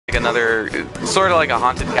like another, sort of like a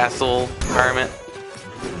haunted castle environment.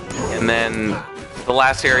 And then the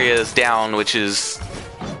last area is down, which is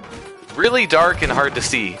really dark and hard to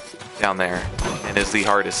see down there, and is the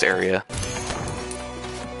hardest area.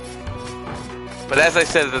 But as I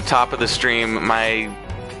said at the top of the stream, my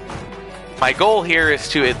goal here is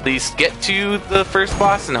to at least get to the first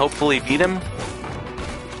boss and hopefully beat him.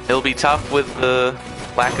 It'll be tough with the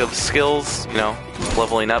lack of skills, you know,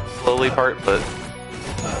 leveling up slowly part, but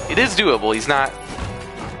it is doable. He's not...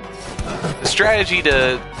 The strategy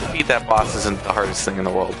to defeat that boss isn't the hardest thing in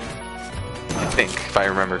the world, I think, if I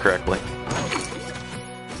remember correctly.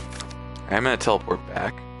 I'm gonna teleport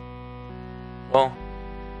back. Well,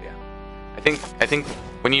 yeah. I think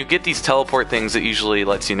when you get these teleport things, it usually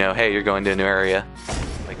lets you know, hey, you're going to a new area,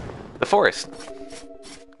 like the forest.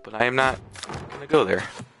 But I am not gonna go there.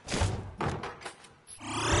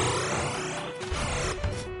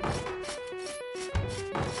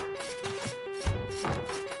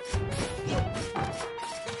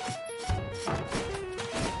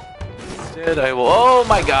 Instead, I will. Oh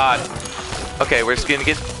my God! Okay, we're just gonna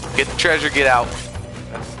get the treasure. Get out.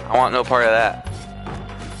 I want no part of that.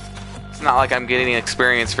 It's not like I'm getting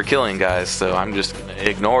experience for killing guys, so I'm just gonna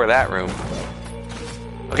ignore that room.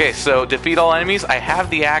 Okay, so defeat all enemies. I have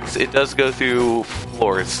the axe. It does go through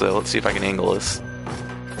floors, so let's see if I can angle this.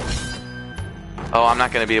 Oh, I'm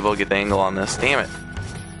not gonna be able to get the angle on this. Damn it.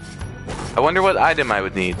 I wonder what item I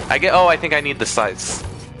would need. Oh, I think I need the sights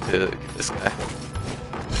to get this guy.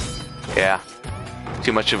 Yeah,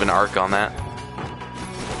 too much of an arc on that.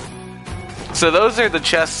 So those are the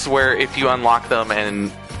chests where if you unlock them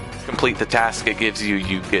and complete the task it gives you,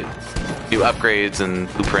 you get new upgrades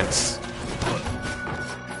and blueprints.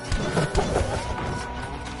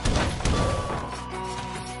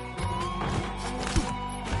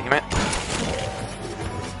 Damn it.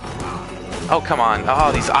 Oh, come on.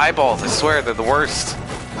 Oh, these eyeballs, I swear, they're the worst.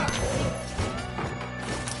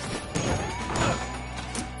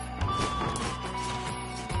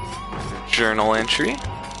 Journal entry.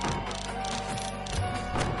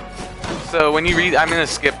 So when you read, I'm going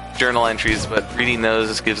to skip journal entries, but reading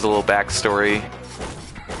those gives a little backstory.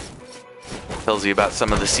 Tells you about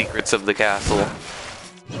some of the secrets of the castle.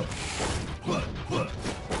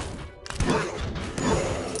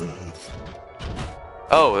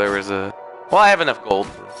 Oh, there was a... Well, I have enough gold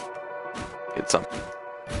to get something.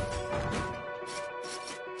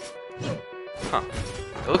 Huh.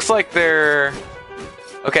 It looks like they're...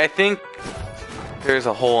 Okay, I think there's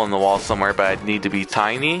a hole in the wall somewhere, but I'd need to be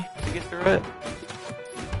tiny to get through it.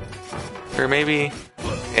 Or maybe...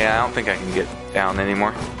 Yeah, I don't think I can get down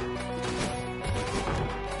anymore.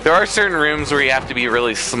 There are certain rooms where you have to be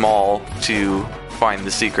really small to find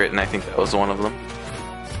the secret, and I think that was one of them.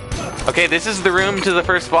 Okay, this is the room to the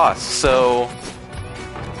first boss, so...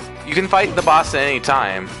 You can fight the boss at any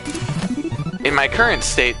time. In my current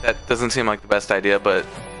state, that doesn't seem like the best idea, but...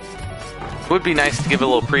 It would be nice to give a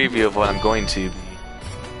little preview of what I'm going to be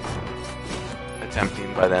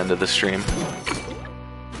attempting by the end of the stream.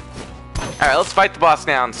 Alright, let's fight the boss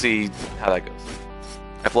now and see how that goes.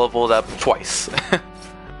 I've leveled up twice.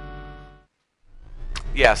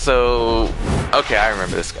 Yeah, so... Okay, I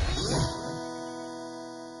remember this guy.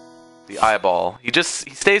 The eyeball. He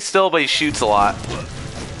stays still, but he shoots a lot.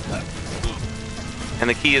 And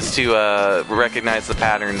the key is to recognize the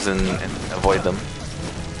patterns and avoid them.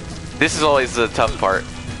 This is always the tough part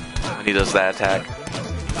when he does that attack.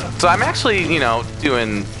 So I'm actually, you know,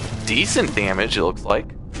 doing decent damage, it looks like.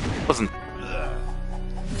 Wasn't...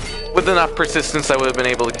 With enough persistence, I would have been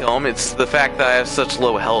able to kill him. It's the fact that I have such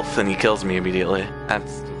low health and he kills me immediately.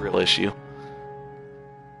 That's the real issue.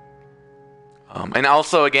 And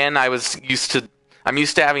also, again, I'm used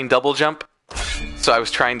to having double jump. So I was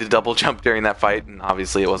trying to double jump during that fight, and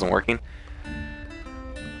obviously it wasn't working.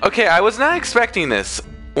 Okay, I was not expecting this.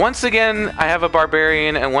 Once again, I have a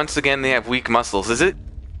barbarian, and once again, they have weak muscles.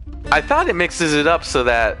 I thought it mixes it up so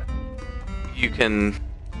that you can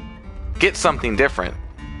get something different.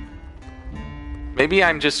 Maybe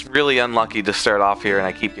I'm just really unlucky to start off here, and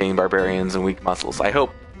I keep getting barbarians and weak muscles. I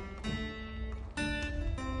hope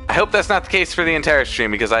that's not the case for the entire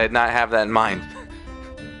stream, because I did not have that in mind.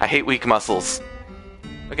 I hate weak muscles.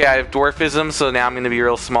 Okay, I have dwarfism, so now I'm going to be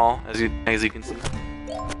real small, as you can see.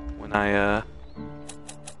 When I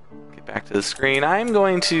get back to the screen, I'm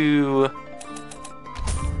going to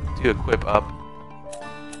do equip up,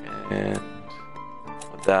 and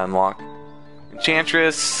let that unlock.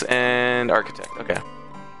 Enchantress and Architect. Okay.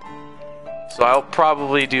 So I'll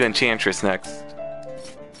probably do Enchantress next,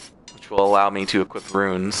 which will allow me to equip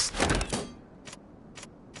runes.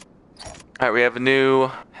 Alright, we have a new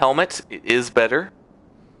helmet. It is better.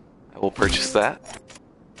 I will purchase that.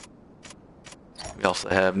 We also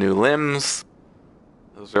have new limbs.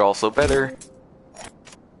 Those are also better.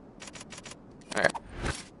 Alright.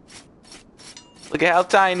 Look at how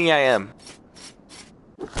tiny I am.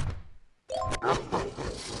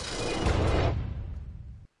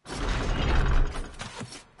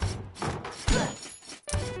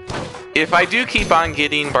 If I do keep on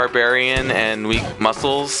getting Barbarian and Weak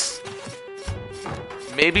Muscles,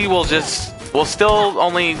 maybe we'll still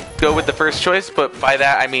only go with the first choice, but by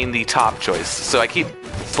that I mean the top choice. So I keep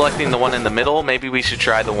selecting the one in the middle. Maybe we should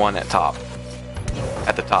try the one at the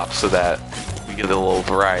top, so that we get a little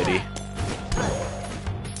variety.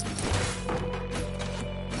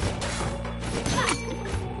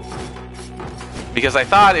 Because I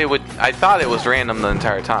thought it was random the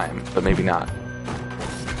entire time, but maybe not.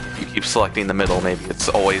 You keep selecting the middle, maybe it's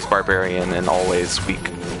always Barbarian and always Weak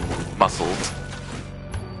Muscles.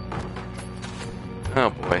 Oh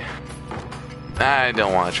boy. I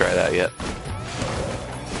don't want to try that yet.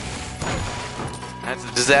 That's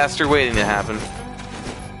a disaster waiting to happen.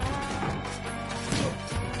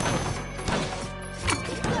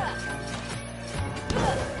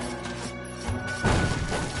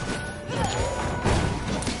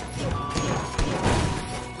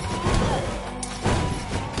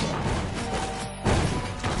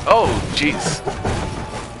 Oh, jeez.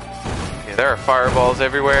 Okay, there are fireballs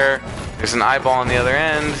everywhere. There's an eyeball on the other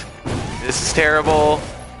end. This is terrible.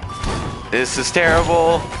 This is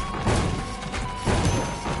terrible.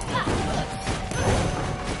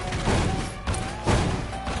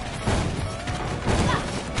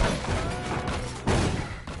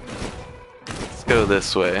 Let's go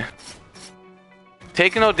this way.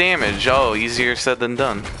 Take no damage. Oh, easier said than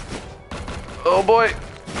done. Oh boy.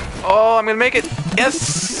 Oh, I'm gonna make it.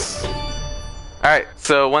 Yes! Alright,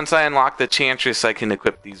 so once I unlock the Chantress, I can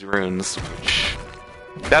equip these runes, which...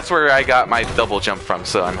 That's where I got my double jump from,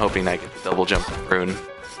 so I'm hoping I get the double jump rune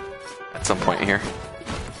at some point here.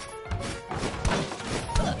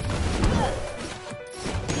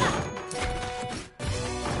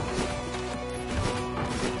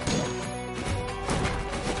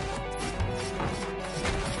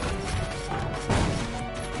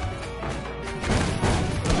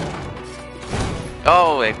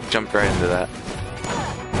 Oh, I jumped right into that.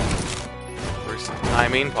 Worst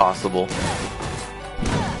timing possible.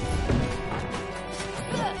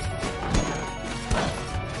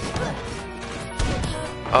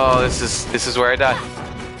 Oh, this is where I die.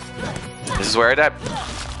 This is where I die.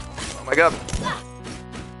 Oh my god.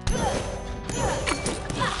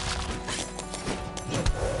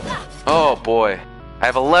 Oh boy. I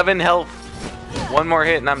have 11 health. One more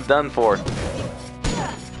hit and I'm done for.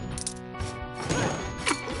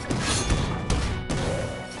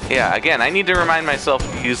 Yeah, again, I need to remind myself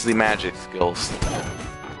to use the magic skills.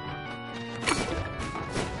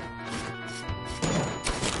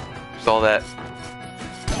 There's all that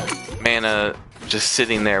mana just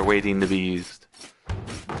sitting there waiting to be used.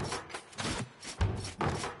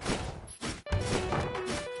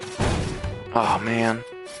 Oh man.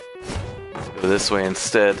 Let's go this way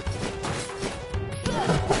instead.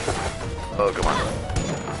 Oh, come on.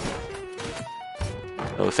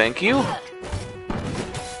 Oh, thank you.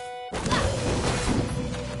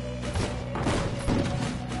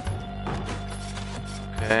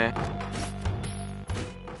 Okay.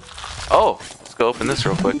 Oh, let's go open this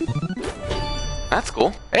real quick. That's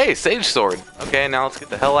cool. Hey, Sage Sword. Okay, now let's get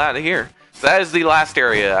the hell out of here. So that is the last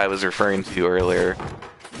area I was referring to earlier.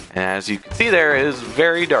 And as you can see there, it is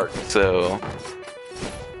very dark, so...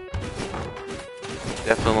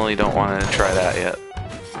 Definitely don't want to try that yet.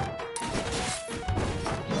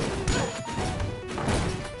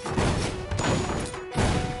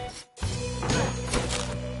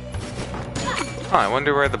 Oh, I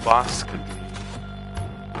wonder where the boss could be.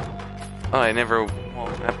 Oh, I never... Well,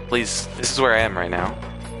 please... This is where I am right now.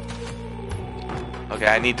 Okay,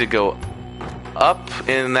 I need to go up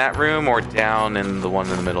in that room or down in the one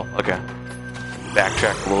in the middle. Okay.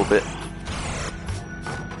 Backtrack a little bit.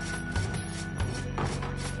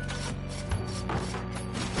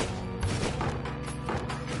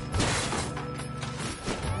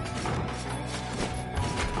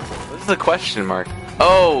 What is the question mark?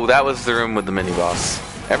 Oh, that was the room with the mini-boss.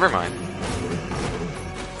 Never mind.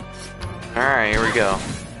 Alright, here we go.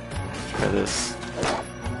 Try this.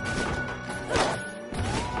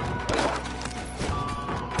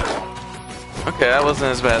 Okay, that wasn't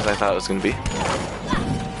as bad as I thought it was going to be.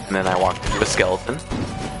 And then I walked into a skeleton.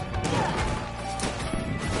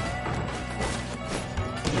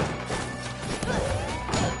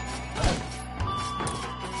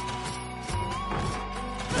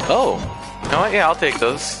 Oh! You know what? Yeah, I'll take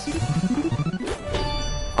those.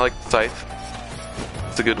 I like the scythe.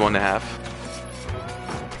 It's a good one to have.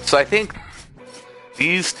 So I think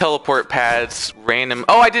these teleport pads random...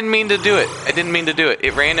 Oh, I didn't mean to do it. I didn't mean to do it.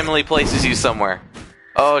 It randomly places you somewhere.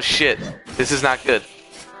 Oh, shit. This is not good.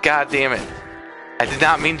 God damn it. I did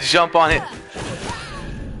not mean to jump on it.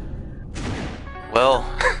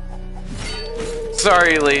 Well...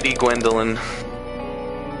 Sorry, Lady Gwendolyn.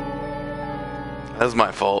 That was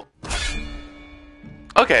my fault.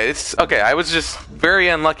 Okay, I was just very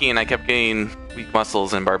unlucky and I kept getting weak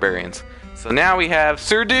muscles and barbarians. So now we have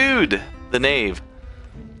Sir Dude, the knave.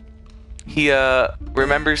 He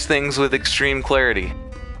remembers things with extreme clarity.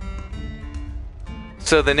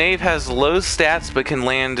 So the knave has low stats but can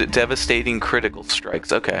land devastating critical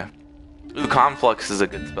strikes. Okay. Ooh, Conflux is a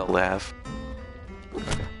good spell to have.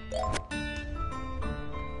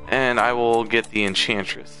 And I will get the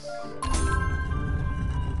Enchantress.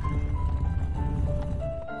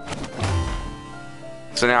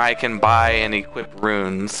 So now I can buy and equip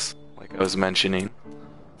runes, like I was mentioning.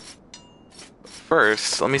 But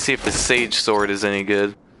first, let me see if the Sage Sword is any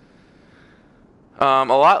good. A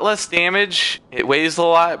lot less damage. It weighs a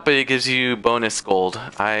lot, but it gives you bonus gold.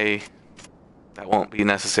 That won't be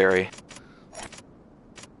necessary.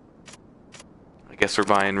 I guess we're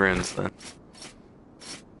buying runes then.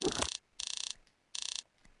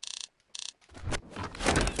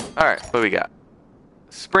 Alright, what do we got?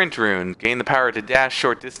 Sprint rune. Gain the power to dash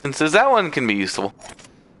short distances. That one can be useful.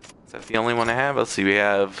 Is that the only one I have? Let's see, we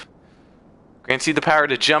have... Grants you the power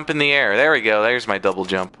to jump in the air. There we go. There's my double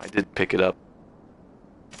jump. I did pick it up.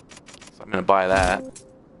 So I'm going to buy that.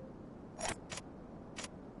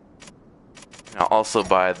 And I'll also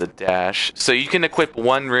buy the dash. So you can equip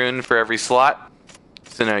one rune for every slot.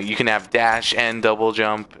 So no, you can have dash and double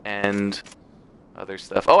jump and other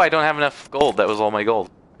stuff. Oh, I don't have enough gold. That was all my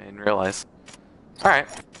gold. I didn't realize. Alright,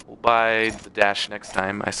 we'll buy the dash next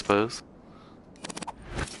time, I suppose.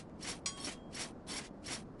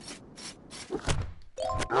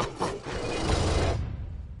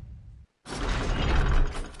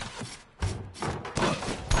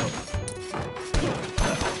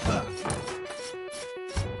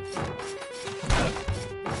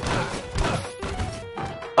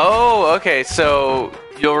 Oh, okay, so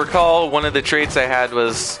you'll recall one of the traits I had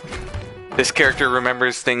was this character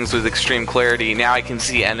remembers things with extreme clarity. Now I can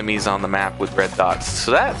see enemies on the map with red dots.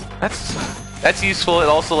 So that's useful. It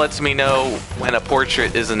also lets me know when a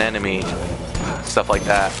portrait is an enemy. Stuff like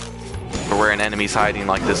that. Or where an enemy's hiding,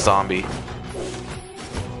 like this zombie.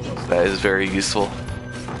 So that is very useful.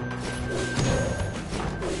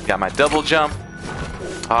 Got my double jump.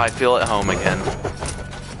 Oh, I feel at home again.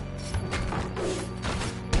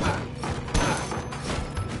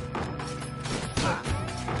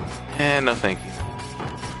 And no thank you.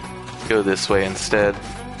 Go this way instead.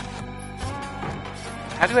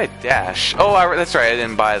 How do I dash? Oh, that's right, I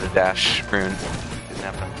didn't buy the dash rune. Didn't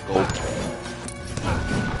have enough gold.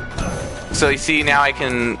 So you see, now I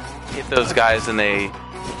can hit those guys and they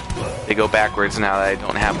go backwards now that I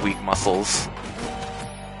don't have weak muscles.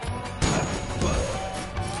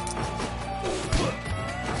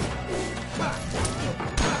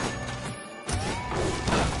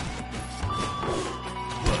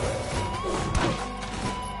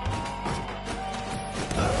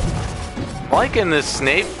 I'm liking this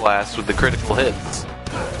Snake Blast with the critical hits.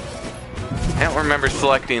 I don't remember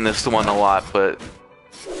selecting this one a lot, but it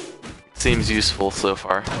seems useful so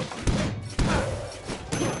far.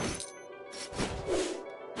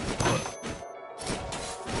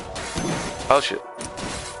 Oh shit.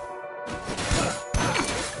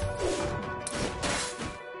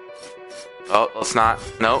 Oh, let's not.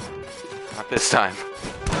 Nope. Not this time.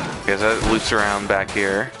 Because that loops around back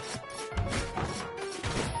here.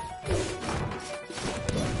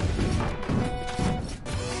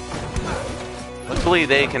 Hopefully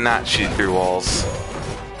they cannot shoot through walls.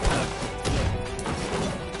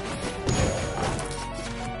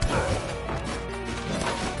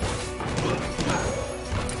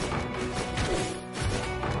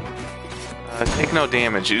 Take no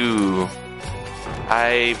damage. Ooh.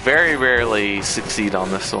 I very rarely succeed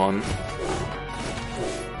on this one.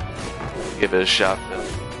 Give it a shot though.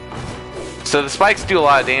 So the spikes do a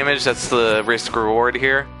lot of damage. That's the risk reward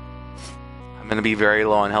here. I'm gonna be very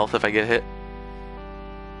low on health if I get hit.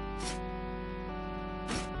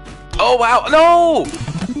 Oh wow, no!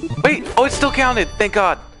 Wait, oh it still counted, thank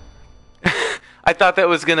God. I thought that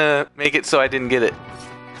was gonna make it so I didn't get it.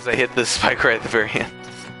 Because I hit the spike right at the very end.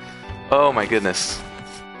 Oh my goodness.